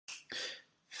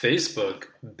Facebook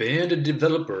banned a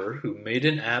developer who made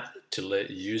an app to let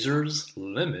users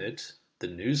limit the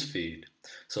newsfeed.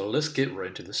 So let's get right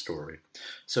into the story.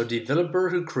 So, a developer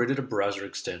who created a browser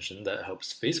extension that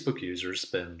helps Facebook users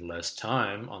spend less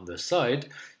time on the site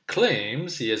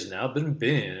claims he has now been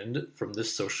banned from the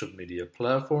social media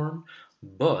platform,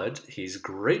 but he's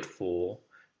grateful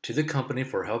to the company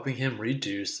for helping him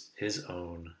reduce his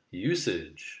own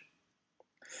usage.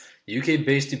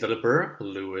 UK-based developer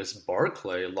Lewis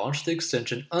Barclay launched the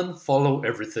extension Unfollow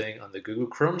Everything on the Google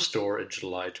Chrome Store in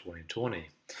July 2020.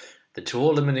 The tool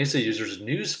eliminates a user's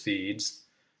news feeds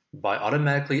by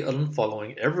automatically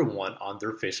unfollowing everyone on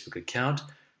their Facebook account,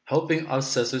 helping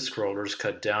obsessive scrollers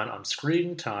cut down on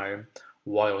screen time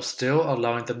while still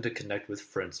allowing them to connect with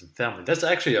friends and family. That's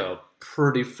actually a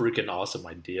pretty freaking awesome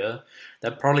idea.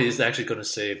 That probably is actually going to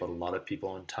save a lot of people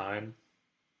on time.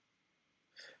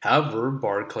 However,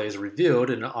 Barclays revealed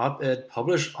in an op-ed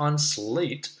published on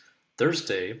Slate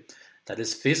Thursday that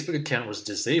his Facebook account was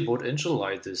disabled in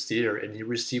July this year, and he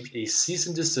received a cease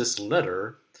and desist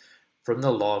letter from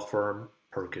the law firm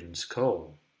Perkins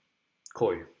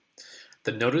Coie.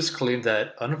 The notice claimed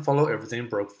that Unfollow Everything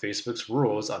broke Facebook's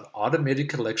rules on automated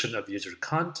collection of user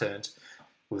content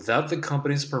without the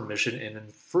company's permission and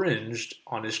infringed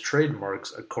on its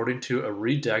trademarks, according to a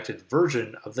redacted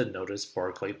version of the notice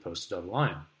Barclay posted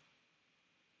online.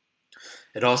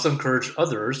 It also encouraged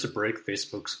others to break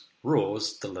Facebook's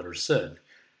rules, the letter said.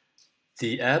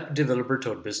 The app developer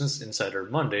told Business Insider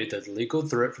Monday that the legal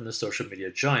threat from the social media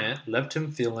giant left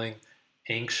him feeling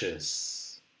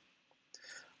anxious.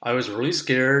 I was really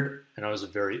scared and I was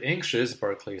very anxious,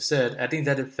 Barclay said, adding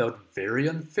that it felt very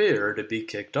unfair to be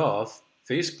kicked off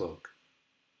Facebook.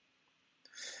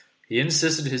 He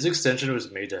insisted his extension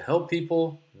was made to help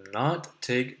people, not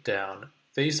take down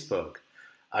Facebook.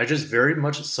 I just very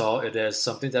much saw it as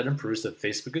something that improves the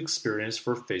Facebook experience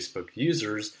for Facebook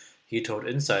users, he told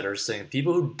insiders, saying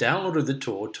people who downloaded the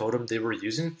tool told him they were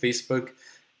using Facebook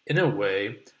in a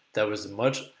way that was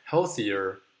much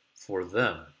healthier for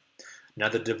them. Now,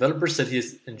 the developer said he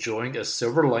is enjoying a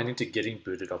silver lining to getting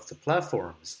booted off the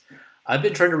platforms. I've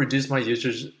been trying to reduce my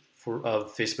usage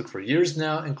of Facebook for years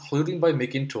now, including by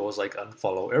making tools like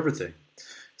Unfollow Everything.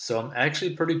 So I'm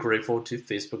actually pretty grateful to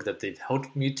Facebook that they've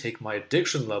helped me take my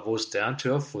addiction levels down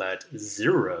to a flat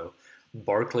 0,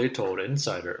 Barclay told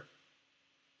Insider.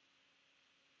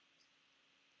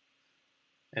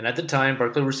 And at the time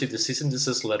Barclay received the cease and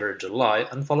desist letter in July,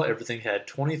 Unfollow Everything had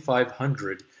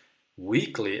 2,500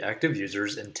 weekly active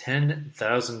users and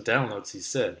 10,000 downloads, he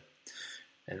said.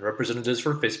 And representatives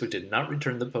for Facebook did not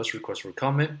return the post request for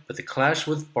comment, but the clash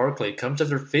with Barclay comes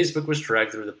after Facebook was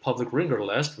dragged through the public ringer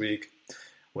last week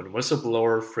when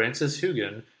whistleblower Frances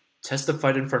Haugen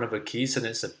testified in front of a key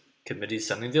Senate committee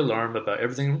sounding the alarm about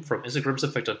everything from Instagram's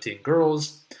effect on teen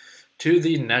girls to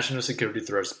the national security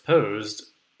threats posed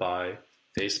by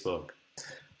Facebook.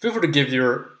 Feel free to give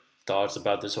your thoughts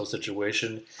about this whole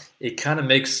situation. It kind of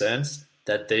makes sense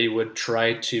that they would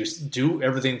try to do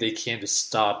everything they can to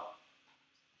stop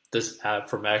this app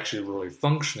from actually really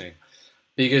functioning.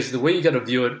 Because the way you got to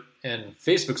view it in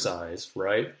Facebook's eyes,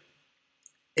 right,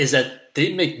 is that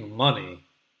they make money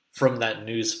from that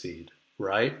news feed,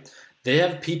 right? They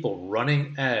have people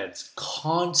running ads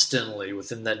constantly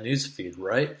within that news feed,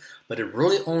 right? But it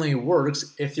really only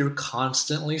works if you're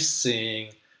constantly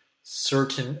seeing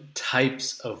certain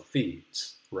types of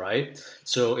feeds, right?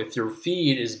 So if your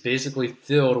feed is basically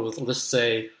filled with, let's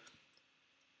say,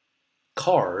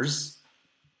 cars,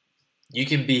 you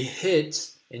can be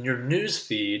hit in your news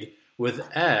feed with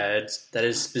ads that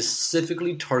is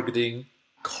specifically targeting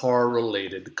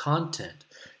car-related content.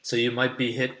 So you might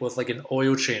be hit with like an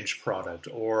oil change product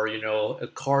or, a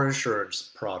car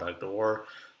insurance product or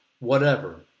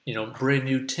whatever, brand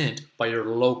new tint by your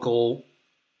local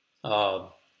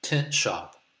tint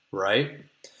shop, right?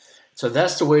 So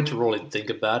that's the way to really think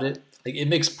about it. Like, it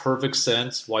makes perfect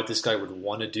sense why this guy would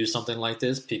want to do something like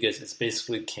this, because it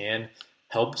basically can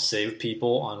help save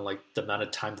people on like the amount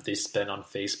of time that they spend on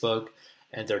Facebook,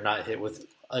 and they're not hit with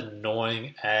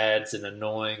annoying ads and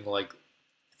annoying like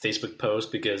Facebook posts,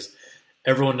 because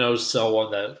everyone knows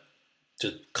someone that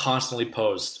just constantly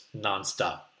posts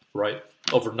nonstop, right?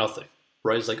 Over nothing,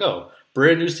 right? It's like, oh,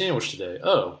 brand new sandwich today.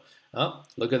 Oh,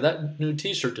 look at that new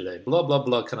t-shirt today. Blah, blah,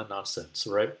 blah kind of nonsense,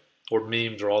 right? Or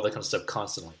memes or all that kind of stuff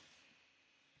constantly.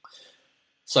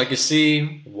 So I can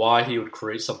see why he would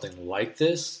create something like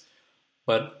this,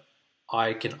 but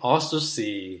I can also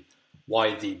see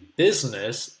why the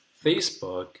business,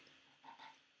 Facebook,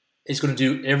 is going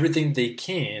to do everything they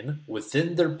can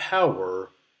within their power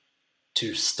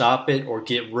to stop it or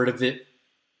get rid of it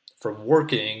from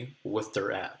working with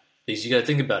their app. Because you got to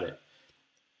think about it.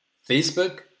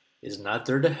 Facebook is not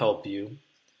there to help you.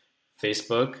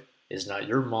 Facebook is not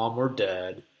your mom or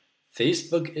dad.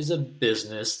 Facebook is a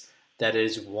business that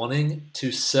is wanting to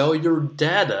sell your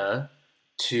data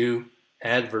to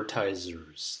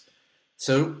advertisers.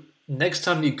 So next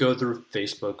time you go through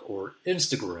Facebook or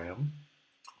Instagram,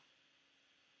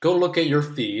 go look at your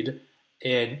feed,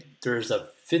 and there's a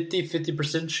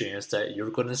 50% chance that you're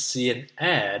going to see an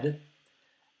ad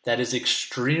that is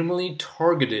extremely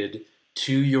targeted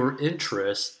to your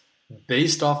interests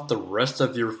based off the rest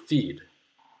of your feed.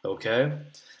 Okay?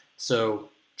 So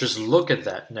just look at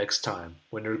that next time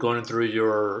when you're going through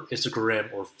your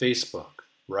Instagram or Facebook,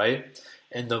 right?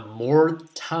 And the more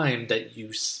time that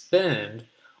you spend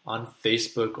on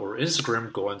Facebook or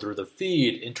Instagram going through the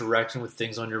feed, interacting with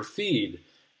things on your feed,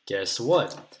 guess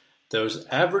what? Those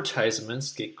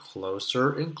advertisements get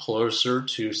closer and closer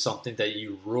to something that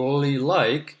you really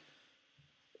like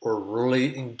or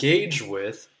really engage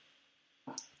with,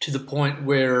 to the point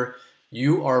where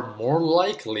you are more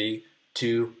likely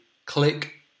to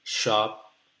click,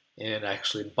 shop, and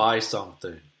actually buy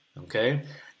something. Okay?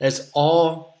 That's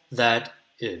all that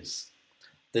is.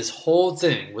 This whole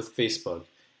thing with Facebook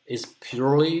is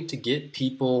purely to get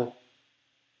people,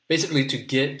 basically to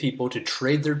get people to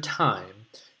trade their time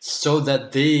so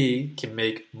that they can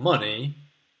make money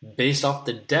based off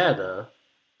the data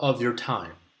of your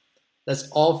time. That's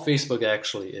all Facebook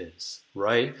actually is,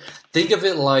 right? Think of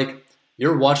it like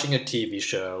you're watching a TV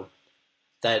show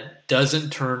that doesn't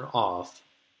turn off,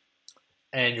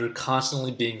 and you're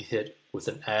constantly being hit with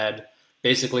an ad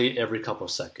basically every couple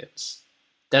of seconds.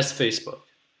 That's Facebook.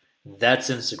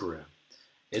 That's Instagram.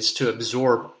 It's to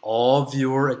absorb all of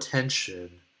your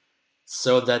attention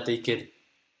so that they can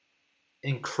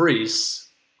increase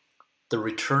the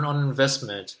return on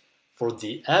investment for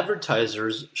the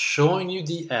advertisers showing you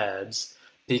the ads,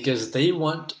 because they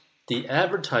want the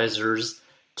advertisers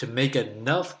to make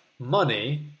enough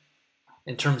money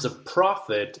in terms of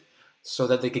profit so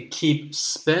that they could keep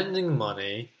spending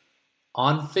money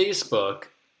on Facebook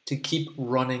to keep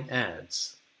running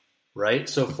ads, right?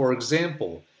 So for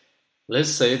example, let's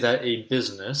say that a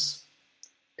business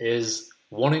is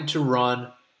wanting to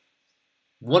run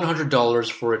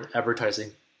 $100 for an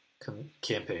advertising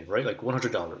campaign, right? Like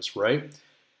 $100, right?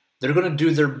 They're going to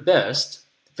do their best.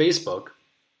 Facebook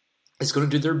is going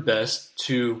to do their best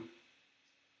to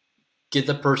get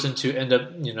the person to end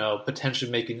up,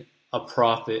 potentially making a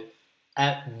profit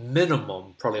at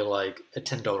minimum, probably like a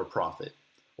 $10 profit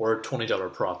or a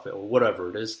 $20 profit or whatever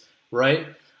it is, right?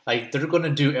 Like they're going to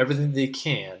do everything they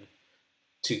can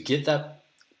to get that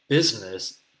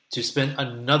business to spend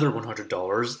another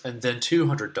 $100 and then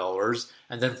 $200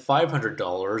 and then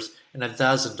 $500 and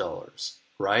 $1,000,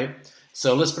 right?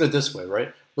 So let's put it this way,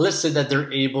 right? Let's say that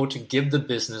they're able to give the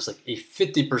business like a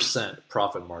 50%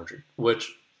 profit margin,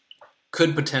 which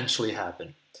could potentially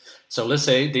happen. So let's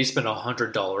say they spend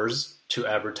 $100 to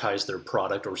advertise their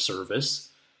product or service,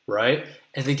 right?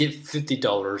 And they get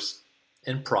 $50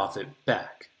 in profit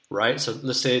back, right? So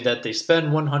let's say that they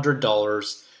spend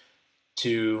 $100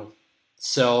 to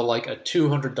sell like a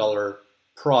 $200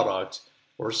 product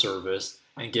or service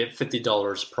and get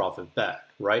 $50 profit back,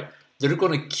 right? They're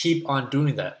going to keep on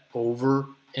doing that over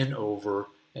and over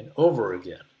and over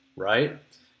again, right?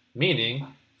 Meaning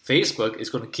Facebook is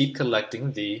going to keep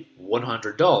collecting the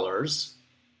 $100,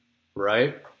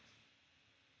 right?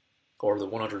 Or the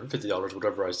 $150,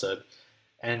 whatever I said,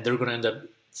 and they're going to end up,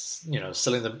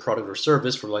 selling the product or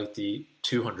service for like the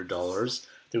 $200.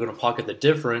 They're going to pocket the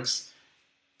difference,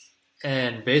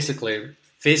 and basically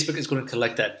Facebook is going to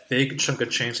collect that big chunk of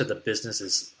change that the business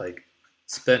is like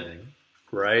spending,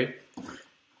 right?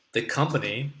 The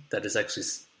company that is actually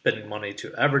spending money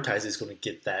to advertise is going to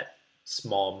get that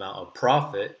small amount of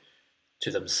profit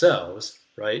to themselves,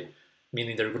 right?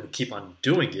 Meaning they're going to keep on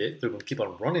doing it. They're going to keep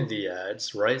on running the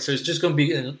ads, right? So it's just going to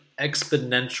be an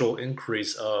exponential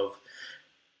increase of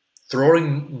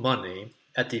throwing money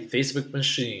at the Facebook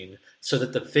machine so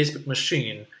that the Facebook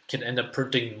machine can end up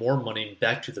printing more money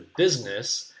back to the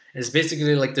business. And it's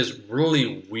basically like this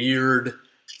really weird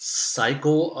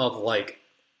cycle of like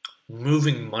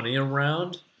moving money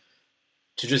around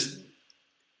to just,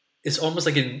 it's almost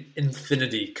like an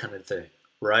infinity kind of thing,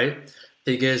 right?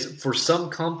 Because for some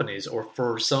companies or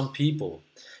for some people,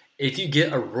 if you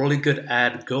get a really good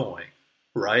ad going,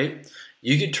 right,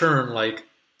 you could turn like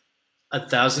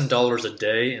 $1,000 a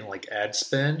day in like ad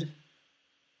spend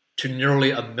to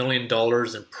nearly $1 million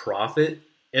in profit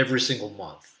every single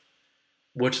month,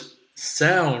 which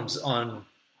sounds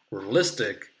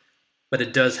unrealistic, but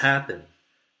it does happen,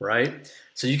 right?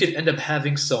 So you could end up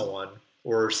having someone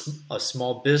or a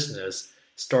small business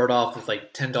start off with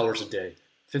like $10 a day,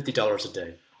 $50 a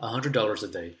day, $100 a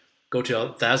day, go to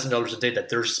 $1,000 a day that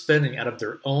they're spending out of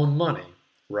their own money,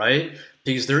 right?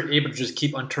 Because they're able to just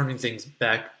keep on turning things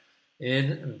back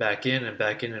in and back in and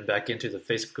back in and back into the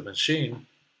Facebook machine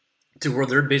to where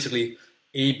they're basically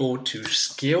able to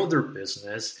scale their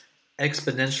business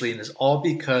exponentially, and it's all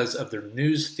because of their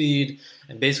news feed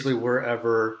and basically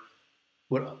wherever,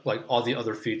 like all the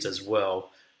other feeds as well,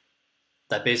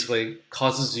 that basically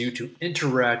causes you to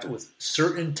interact with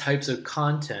certain types of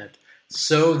content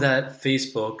so that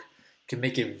Facebook can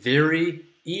make it very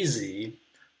easy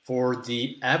for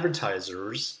the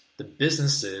advertisers, the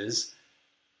businesses,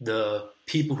 the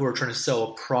people who are trying to sell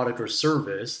a product or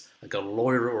service, like a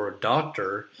lawyer or a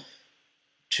doctor,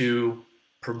 to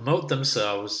promote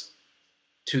themselves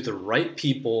to the right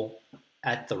people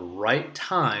at the right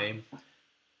time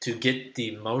to get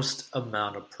the most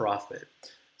amount of profit.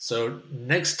 So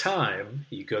next time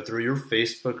you go through your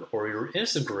Facebook or your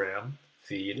Instagram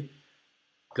feed,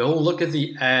 go look at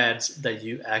the ads that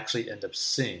you actually end up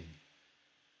seeing.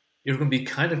 You're going to be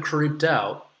kind of creeped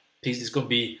out because it's going to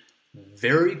be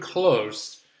very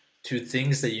close to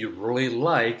things that you really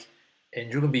like,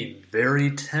 and you're going to be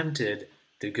very tempted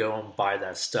to go and buy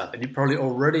that stuff. And you probably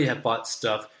already have bought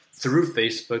stuff through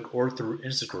Facebook or through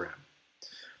Instagram.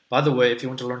 By the way, if you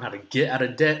want to learn how to get out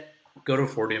of debt, go to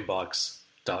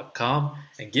 40inbox.com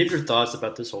and give your thoughts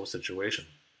about this whole situation.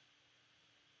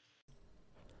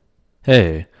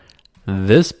 Hey,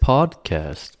 this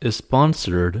podcast is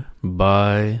sponsored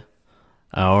by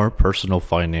our personal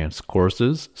finance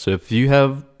courses. So if you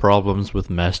have problems with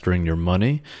mastering your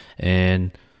money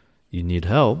and you need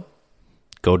help,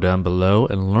 go down below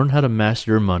and learn how to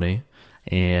master your money.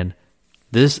 And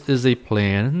this is a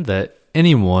plan that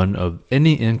anyone of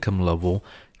any income level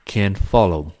can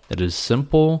follow. It is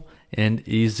simple and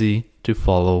easy to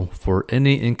follow for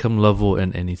any income level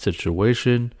in any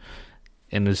situation,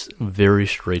 and is very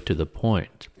straight to the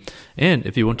point. And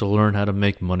if you want to learn how to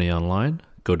make money online,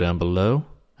 go down below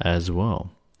as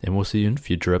well. And we'll see you in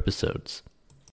future episodes.